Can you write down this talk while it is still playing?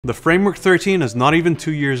The Framework 13 is not even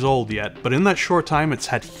 2 years old yet, but in that short time it's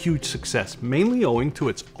had huge success, mainly owing to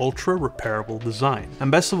its ultra repairable design. And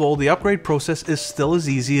best of all, the upgrade process is still as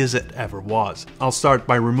easy as it ever was. I'll start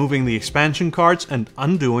by removing the expansion cards and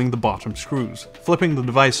undoing the bottom screws. Flipping the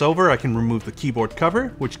device over, I can remove the keyboard cover,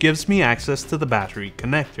 which gives me access to the battery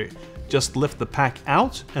connector. Just lift the pack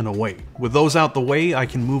out and away. With those out the way, I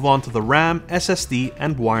can move on to the RAM, SSD,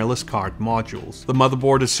 and wireless card modules. The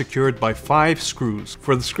motherboard is secured by 5 screws.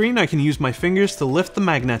 For the screen, I can use my fingers to lift the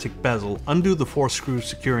magnetic bezel, undo the 4 screws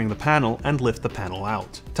securing the panel, and lift the panel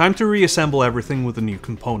out. Time to reassemble everything with the new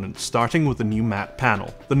components, starting with the new matte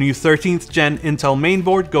panel. The new 13th gen Intel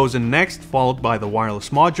mainboard goes in next, followed by the wireless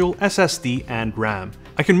module, SSD, and RAM.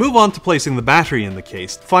 I can move on to placing the battery in the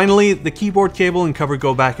case. Finally, the keyboard cable and cover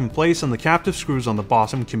go back in place and the captive screws on the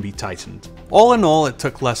bottom can be tightened. All in all, it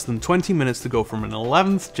took less than 20 minutes to go from an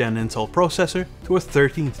 11th gen Intel processor to a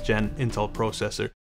 13th gen Intel processor.